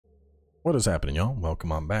What is happening, y'all?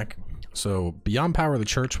 Welcome on back. So, beyond Power of the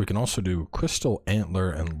Church, we can also do Crystal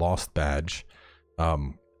Antler and Lost Badge.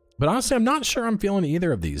 But honestly, I'm not sure I'm feeling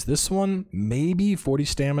either of these. This one, maybe 40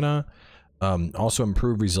 stamina. Also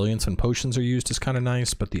improved resilience when potions are used is kind of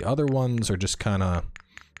nice, but the other ones are just kind of,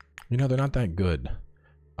 you know, they're not that good.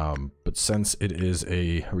 But since it is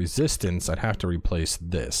a resistance, I'd have to replace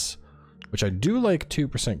this, which I do like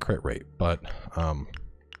 2% crit rate, but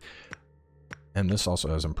and this also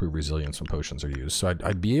has improved resilience when potions are used. So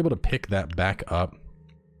I'd be able to pick that back up.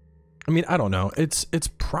 I mean, I don't know. It's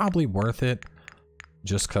probably worth it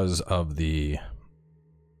just because of the,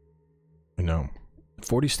 you know,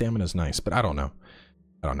 40 stamina is nice, but I don't know.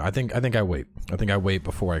 I think I wait. I think I wait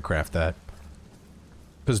before I craft that.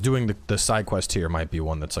 Because doing the side quest here might be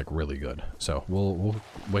one that's like really good. So we'll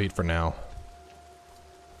wait for now.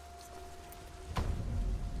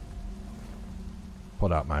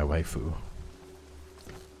 Pull out my waifu.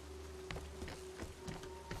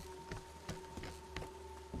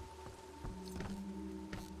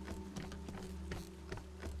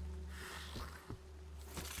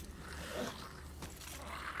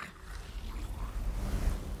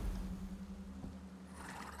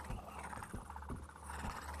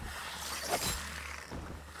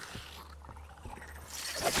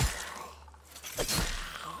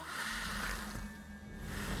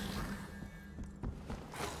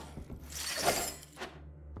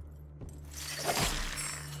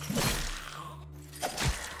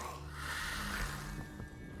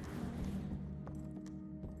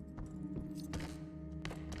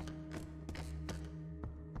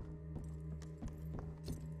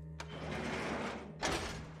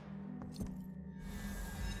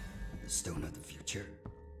 Stone of the future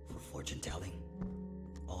for fortune telling.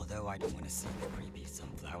 Although I don't want to see the creepy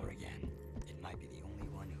sunflower again, it might be the only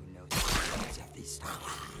one who knows the secrets of these stones.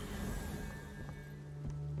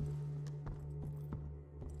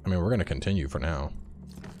 I mean, we're going to continue for now.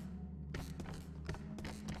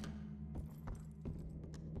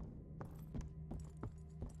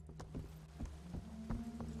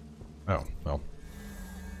 Oh, well.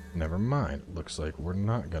 Never mind. Looks like we're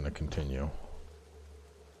not going to continue.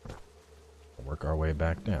 Work our way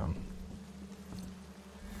back down.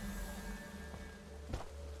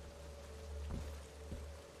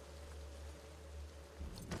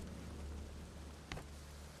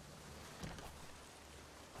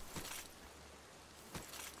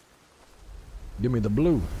 Give me the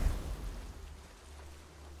blue.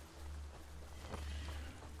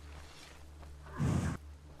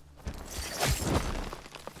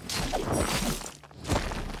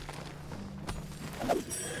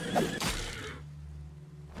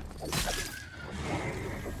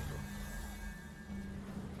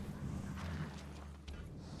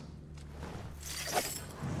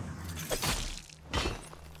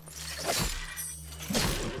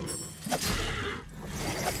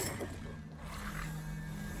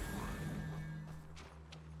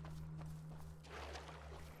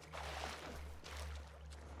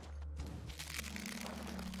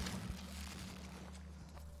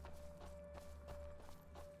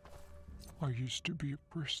 I used to be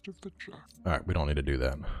abreast of the Jack. Alright, we don't need to do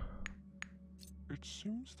that. It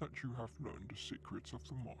seems that you have learned the secrets of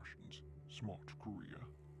the Martians, smart courier.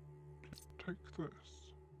 Take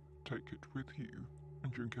this. Take it with you,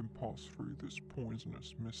 and you can pass through this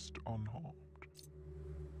poisonous mist unharmed.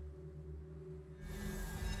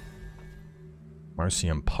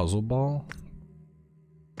 Marcium puzzle ball?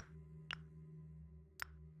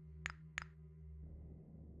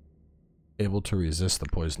 Able to resist the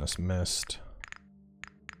poisonous mist.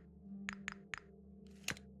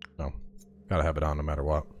 No. Gotta have it on no matter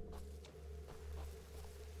what.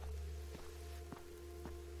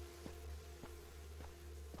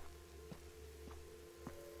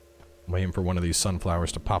 I'm waiting for one of these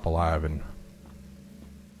sunflowers to pop alive and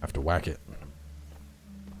have to whack it.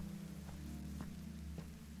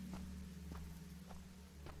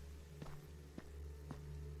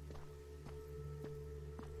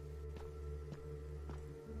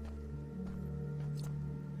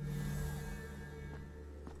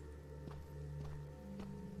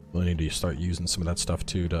 Really need to start using some of that stuff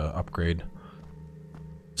too to upgrade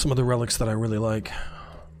some of the relics that I really like.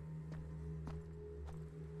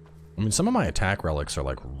 I mean, some of my attack relics are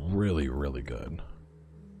like really, really good.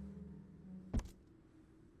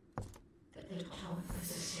 The little town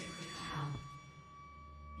was a sacred cow.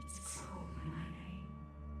 It's called by my name.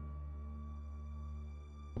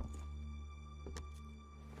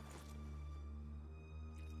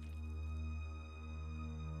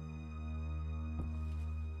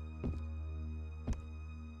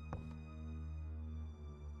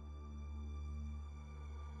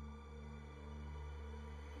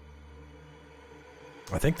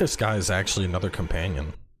 I think this guy is actually another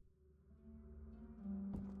companion.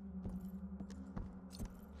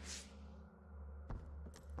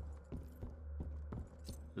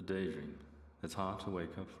 A daydream. It's hard to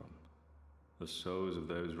wake up from. The souls of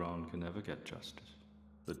those wronged can never get justice.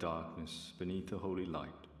 The darkness beneath the holy light.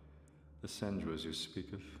 The Sendras you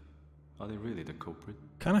speak of, are they really the culprit?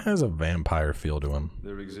 Kind of has a vampire feel to him.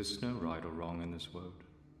 There exists no right or wrong in this world.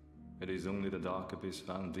 It is only the dark abyss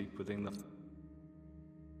found deep within the...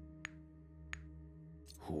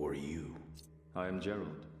 Who are you? I am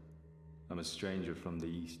Gerald. I'm a stranger from the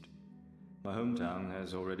east. My hometown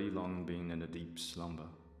has already long been in a deep slumber.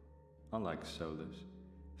 Unlike Solas,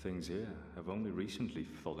 things here have only recently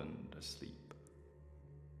fallen asleep.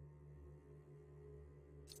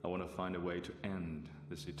 I want to find a way to end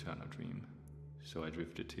this eternal dream, so I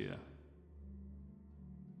drifted here.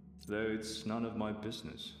 Though it's none of my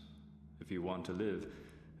business. If you want to live,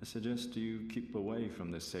 I suggest you keep away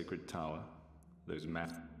from the sacred tower. Those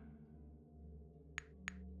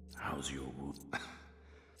How's your wound?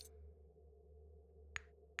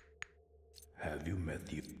 Have you met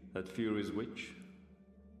That Fury's witch?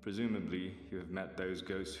 Presumably, you have met those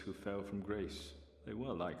ghosts who fell from grace. They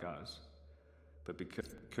were like us. But be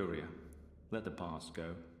Courier. Let the past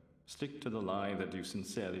go. Stick to the lie that you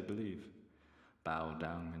sincerely believe. Bow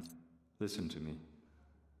down and listen to me.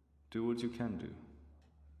 Do what you can do.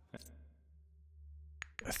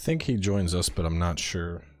 I think he joins us, but I'm not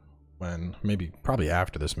sure when. Maybe, probably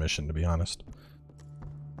after this mission, to be honest.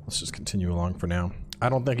 Let's just continue along for now. I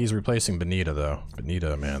don't think he's replacing Benita, though.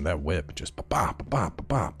 Benita, man, that whip just ba-ba, ba-ba,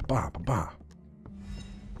 ba-ba, ba-ba, ba-ba.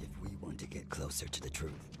 If we want to get closer to the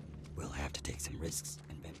truth, we'll have to take some risks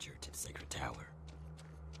and venture to the Sacred Tower.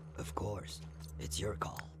 Of course, it's your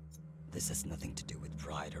call. This has nothing to do with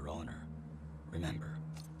pride or honor. Remember,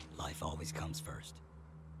 life always comes first.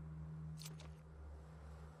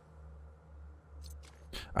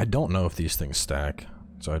 I don't know if these things stack,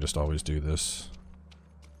 so I just always do this.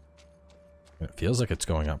 It feels like it's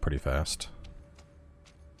going out pretty fast.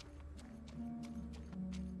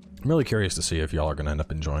 I'm really curious to see if y'all are going to end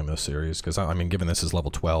up enjoying this series, because, I mean, given this is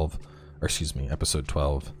level 12, or excuse me, episode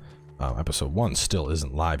 12, episode 1 still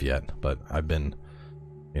isn't live yet, but I've been,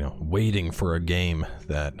 you know, waiting for a game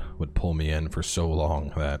that would pull me in for so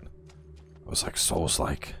long that I was like,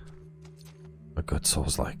 Souls-like. A good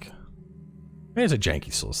Souls-like. Maybe it's a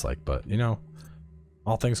janky Souls-like, but, you know,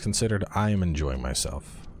 all things considered, I am enjoying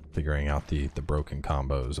myself. Figuring out the broken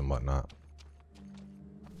combos and whatnot.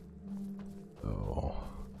 Oh.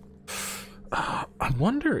 I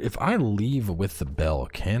wonder if I leave with the bell,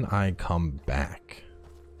 can I come back?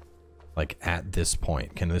 Like at this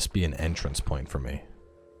point, can this be an entrance point for me?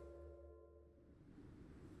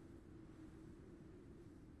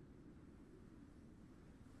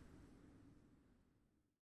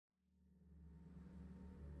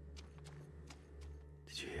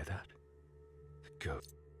 Did you hear that? Go.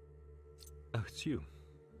 Oh, it's you,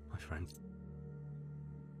 my friend.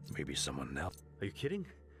 Maybe someone else. Are you kidding?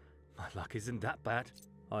 My luck isn't that bad.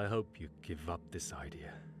 I hope you give up this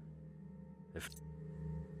idea. If...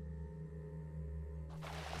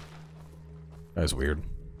 That's weird.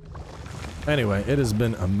 Anyway, it has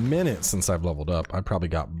been a minute since I've leveled up. I probably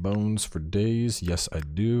got bones for days. Yes, I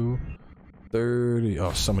do. 30.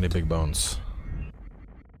 Oh, so many big bones.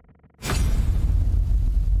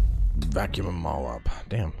 Vacuum them all up.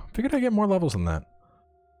 Damn. Figured I'd get more levels than that.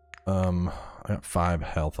 I got 5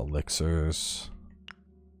 health elixirs.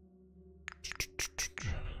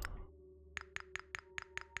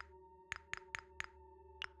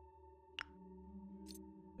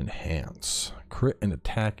 Enhance. Crit and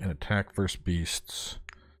attack versus beasts.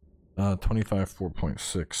 25,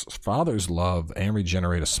 4.6. Father's love and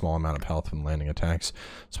regenerate a small amount of health when landing attacks.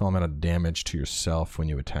 Small amount of damage to yourself when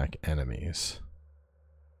you attack enemies.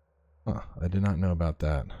 Huh, I did not know about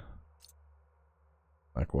that.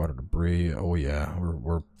 Blackwater debris. Oh yeah,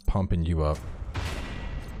 we're pumping you up.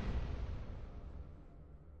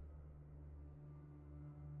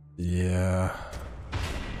 Yeah.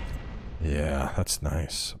 Yeah, that's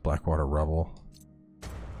nice. Blackwater Rebel.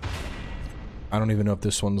 I don't even know if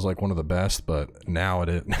this one's like one of the best, but now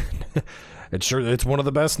it's one of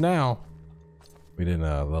the best now. We didn't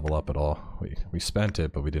level up at all. We spent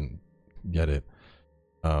it, but we didn't get it.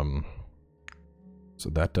 So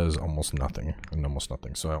that does almost nothing and almost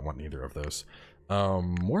nothing. So I don't want neither of those.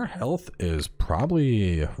 More health is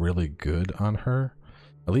probably really good on her.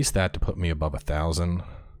 At least that to put me above 1,000.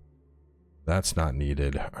 That's not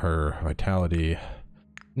needed. Her vitality.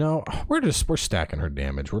 No, we're stacking her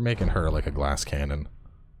damage. We're making her like a glass cannon.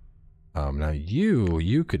 Now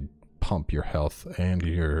you could pump your health and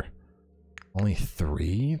your Only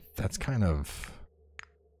 3? That's kind of...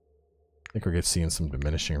 I think we're seeing some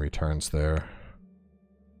diminishing returns there.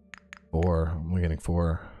 4. I'm only getting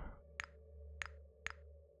 4.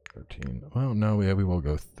 13. Well, no, we will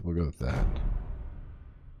go. We'll go with that.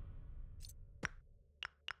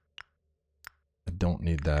 I don't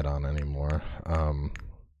need that on anymore. I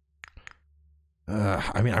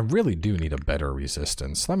mean, I really do need a better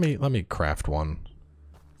resistance. Let me craft one.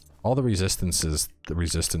 All the resistance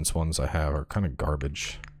ones I have are kind of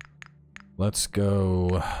garbage. Let's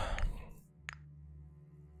go.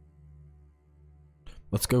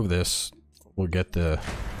 Let's go this. We'll get the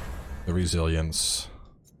resilience.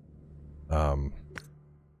 Because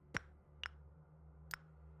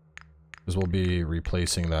we'll be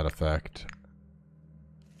replacing that effect.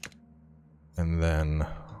 And then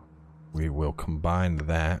we will combine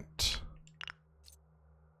that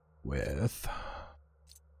with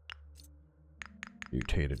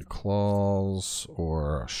mutated claws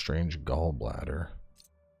or a strange gallbladder.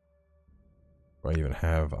 What do I even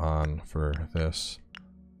have on for this?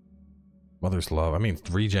 Mother's Love. I mean,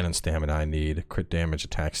 regen and stamina I need. Crit damage,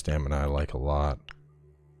 attack stamina I like a lot.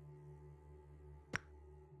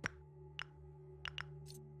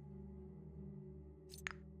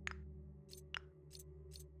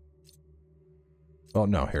 Oh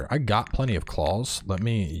no, here. I got plenty of claws. Let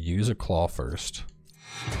me use a claw first.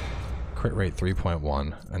 Crit rate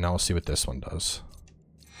 3.1, and now we'll see what this one does.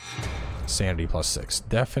 Sanity plus 6.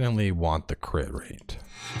 Definitely want the crit rate.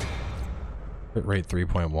 Crit rate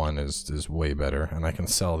 3.1 is way better, and I can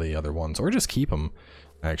sell the other ones, or just keep them.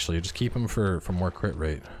 Actually, just keep them for more crit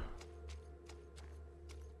rate.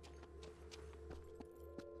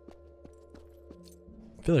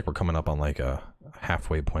 I feel like we're coming up on like a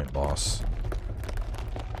halfway point boss.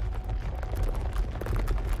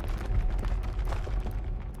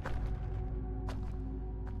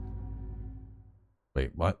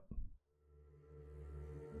 Wait, what?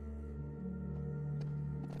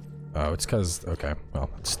 Oh, it's because... Okay, well,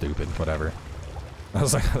 it's stupid. Whatever. I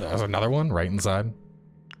was like, there's another one right inside.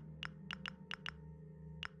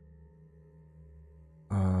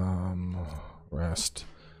 Rest.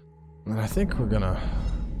 And I think we're gonna...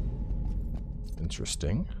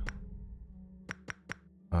 Interesting.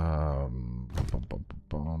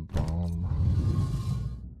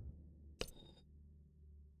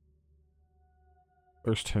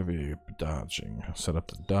 First heavy dodging. Set up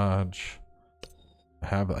the dodge. I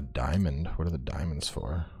have a diamond. What are the diamonds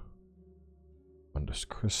for? Wondrous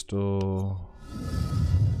crystal.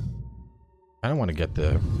 I don't want to get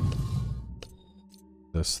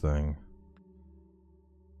this thing.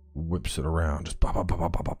 Whips it around. Just ba ba ba ba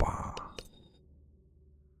ba ba ba.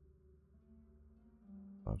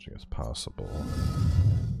 Dodging as possible.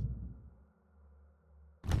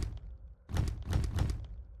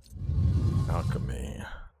 Alchemy.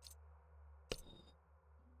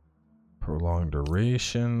 Prolonged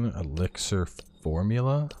duration. Elixir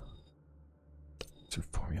formula. Elixir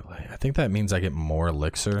formulae. I think that means I get more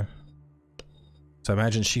elixir. So I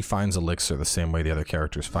imagine she finds elixir the same way the other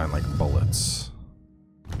characters find like bullets.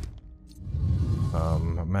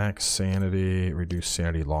 Max sanity. Reduced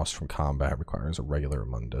sanity lost from combat requires a regular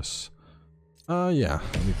mundus. Yeah.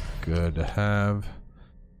 That'd be good to have.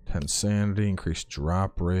 10 sanity. Increased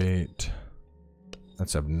drop rate.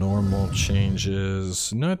 Let's have normal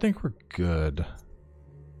changes. No, I think we're good.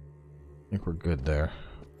 I think we're good there.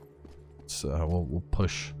 So we'll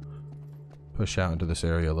push out into this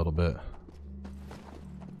area a little bit.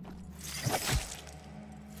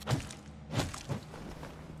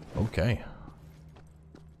 Okay.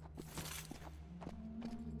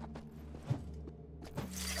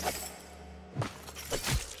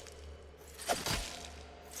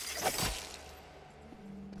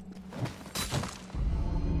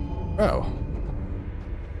 Oh.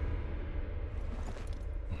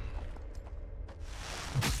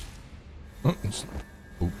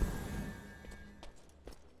 Oop.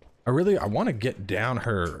 I want to get down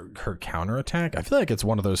her counterattack. I feel like it's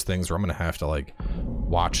one of those things where I'm gonna have to like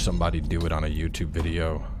watch somebody do it on a YouTube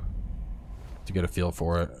video to get a feel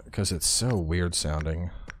for it, because it's so weird sounding.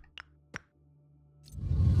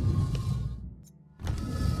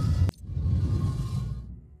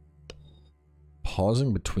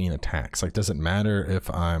 Pausing between attacks. Like, does it matter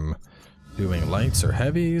if I'm doing lights or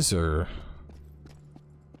heavies or...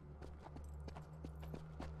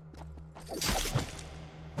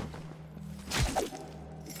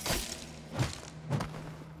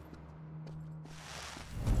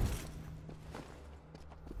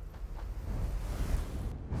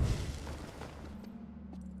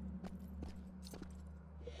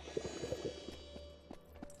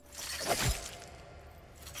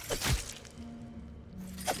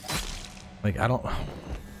 Like, I don't...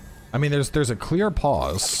 I mean, there's a clear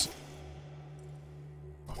pause.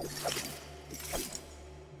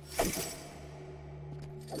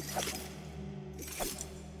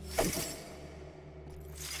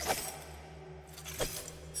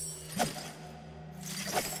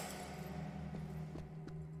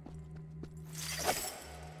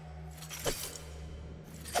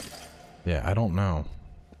 Yeah, I don't know.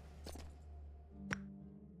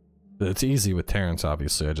 It's easy with Terrence,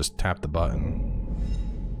 obviously. I just tap the button.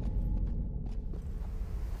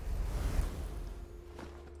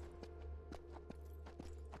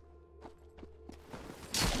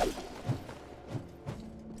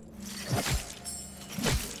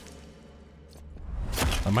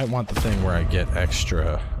 I might want the thing where I get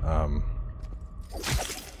extra,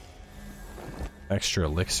 extra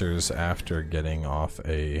elixirs after getting off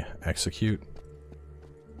a execute.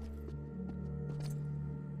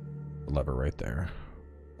 Lever right there.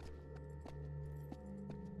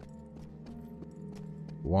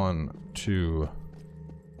 1, 2.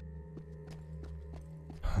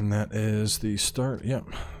 And that is the start. Yep.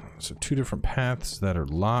 So 2 different paths that are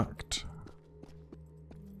locked.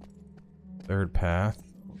 Third path,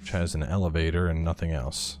 which has an elevator and nothing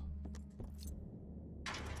else.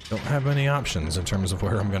 Don't have any options in terms of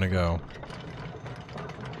where I'm gonna go.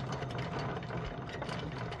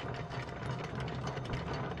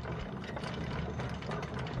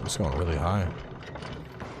 I'm just going really high.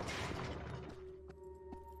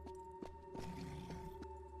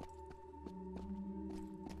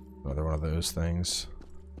 Another one of those things.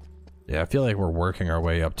 Yeah, I feel like we're working our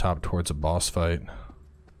way up top towards a boss fight.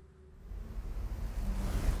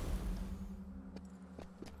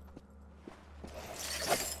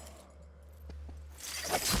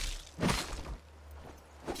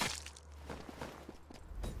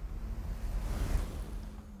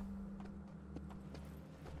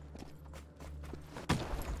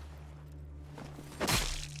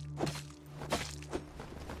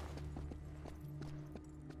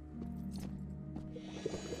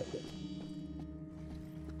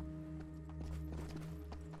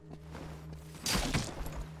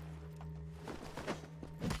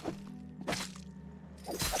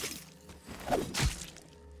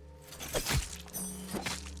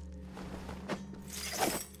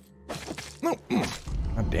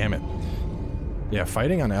 Damn it. Yeah,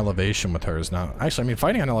 fighting on elevation with her is not... Actually, I mean,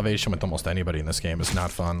 fighting on elevation with almost anybody in this game is not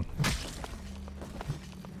fun.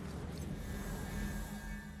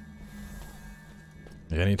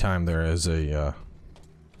 Anytime there is a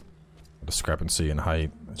discrepancy in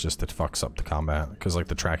height, it's just it fucks up the combat, because, like,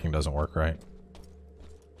 the tracking doesn't work right.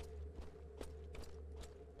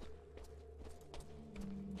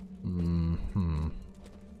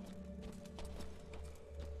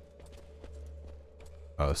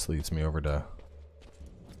 Oh, this leads me over to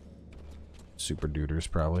Super Duders,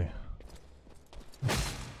 probably.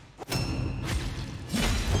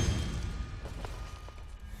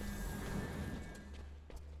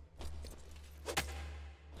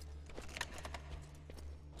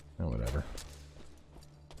 Oh, whatever.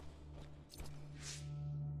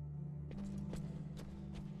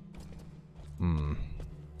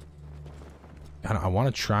 I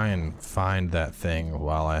want to try and find that thing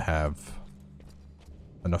while I have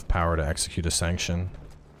enough power to execute a sanction.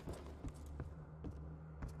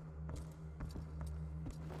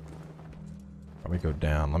 Let me go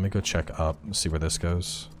down. Let me go check up and see where this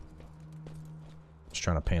goes. Just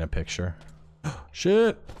trying to paint a picture.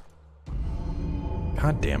 Shit!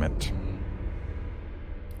 God damn it.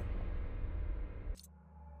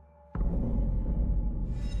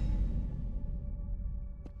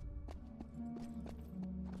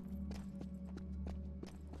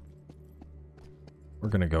 We're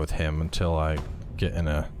gonna go with him until I get in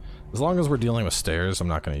a... As long as we're dealing with stairs, I'm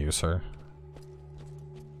not gonna use her.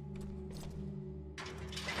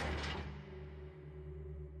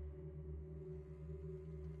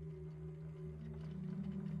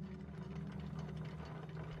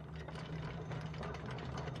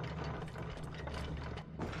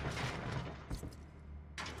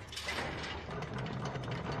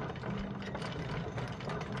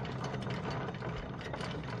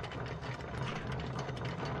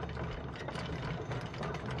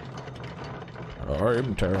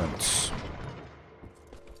 I'm Terrence.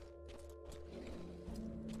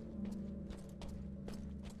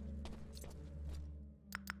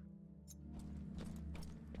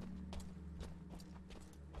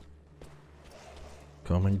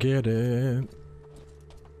 Come and get it.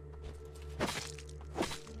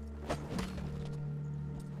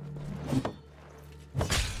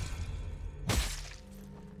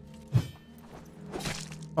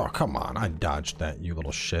 Oh, come on. I dodged that, you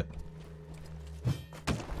little shit.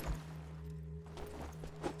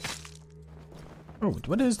 Oh,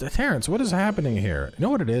 what is the Terrence? What is happening here? You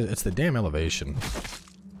know what it is? It's the damn elevation.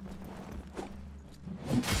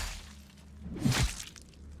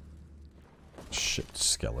 Shit,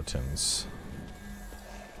 skeletons.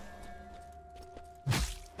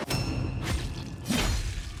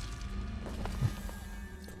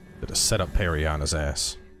 Did a setup parry on his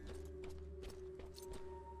ass.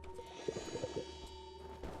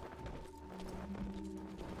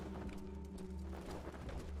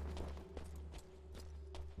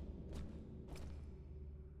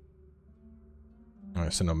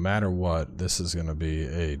 Alright, so no matter what, this is gonna be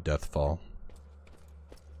a death fall.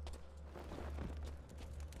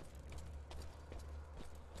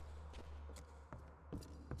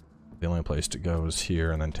 The only place to go is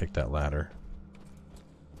here and then take that ladder.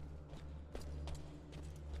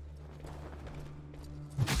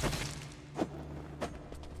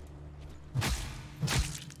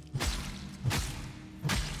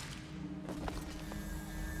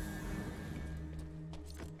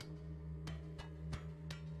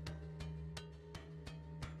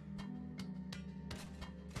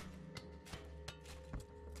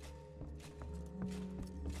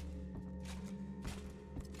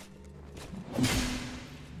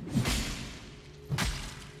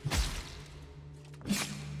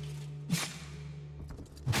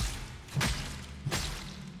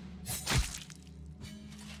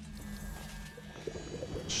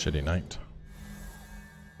 Shitty night.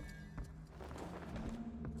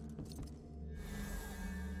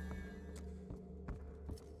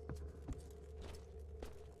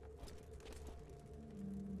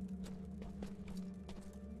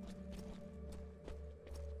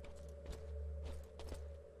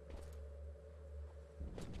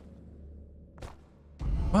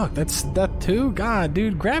 Fuck, that's that too? God,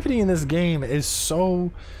 dude, gravity in this game is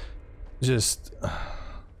so just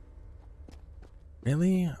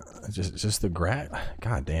really? Just the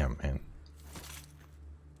God damn, man.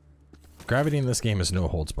 Gravity in this game is no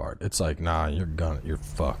holds barred. It's like, nah, you're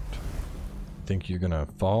fucked. Think you're gonna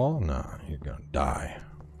fall? Nah, you're gonna die.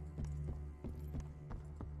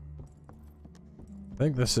 I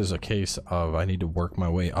think this is a case of I need to work my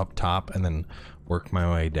way up top and then work my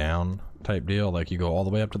way down type deal. Like you go all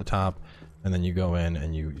the way up to the top and then you go in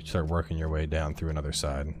and you start working your way down through another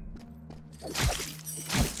side.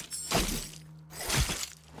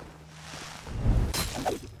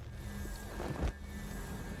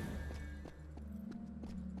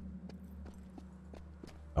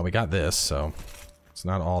 Oh, we got this, so it's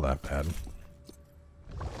not all that bad.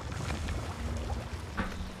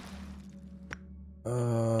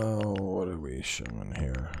 What are we showing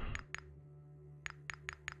here?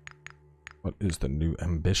 What is the new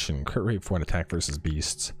ambition? Crit rate for an attack versus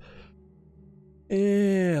beasts.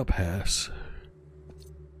 Yeah, I'll pass.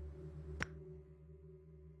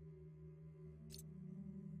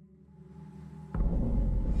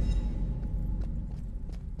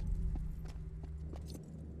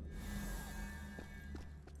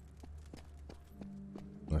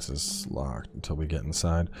 This is locked until we get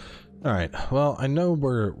inside. Alright, well, I know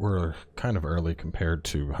we're kind of early compared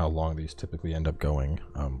to how long these typically end up going.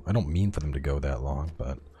 I don't mean for them to go that long,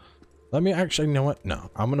 but let me actually, you know what? No,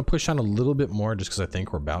 I'm going to push on a little bit more just because I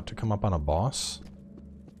think we're about to come up on a boss.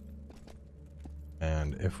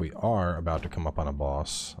 And if we are about to come up on a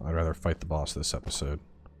boss, I'd rather fight the boss this episode.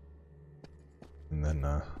 And then,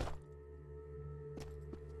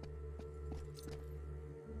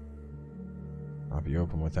 I'll be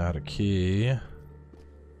open without a key.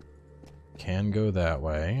 Can go that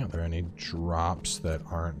way. Are there any drops that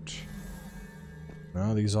aren't?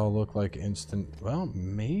 No, these all look like instant. Well,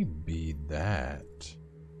 maybe that.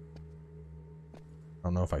 I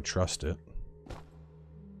don't know if I trust it.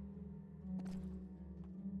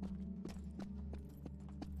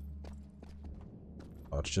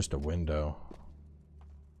 Oh, it's just a window.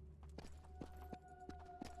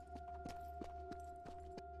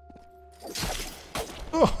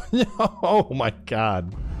 Oh, oh my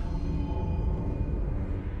god.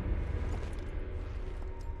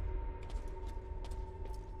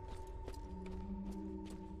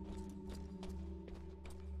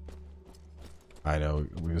 I know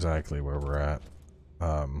exactly where we're at.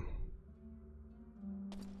 Oh,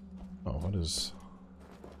 what is...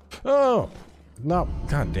 Oh! No,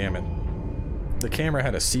 god damn it. The camera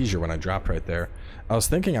had a seizure when I dropped right there. I was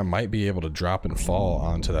thinking I might be able to drop and fall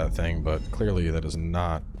onto that thing, but clearly that is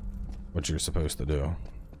not what you're supposed to do.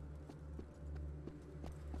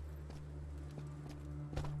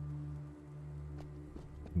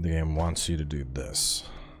 The game wants you to do this.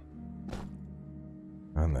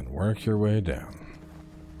 And then work your way down.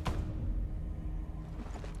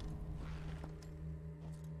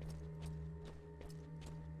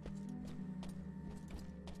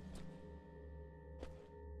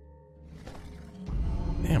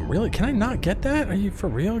 Really? Can I not get that? Are you for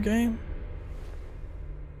real, game?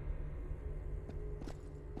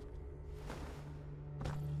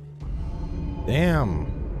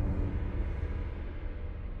 Damn.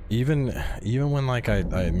 Even when like I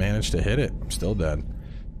managed to hit it, I'm still dead.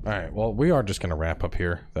 Alright, well we are just gonna wrap up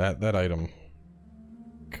here. That item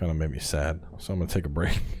kinda made me sad. So I'm gonna take a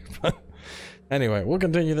break. Anyway, we'll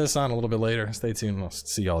continue this on a little bit later. Stay tuned, I'll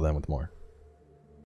see y'all then with more.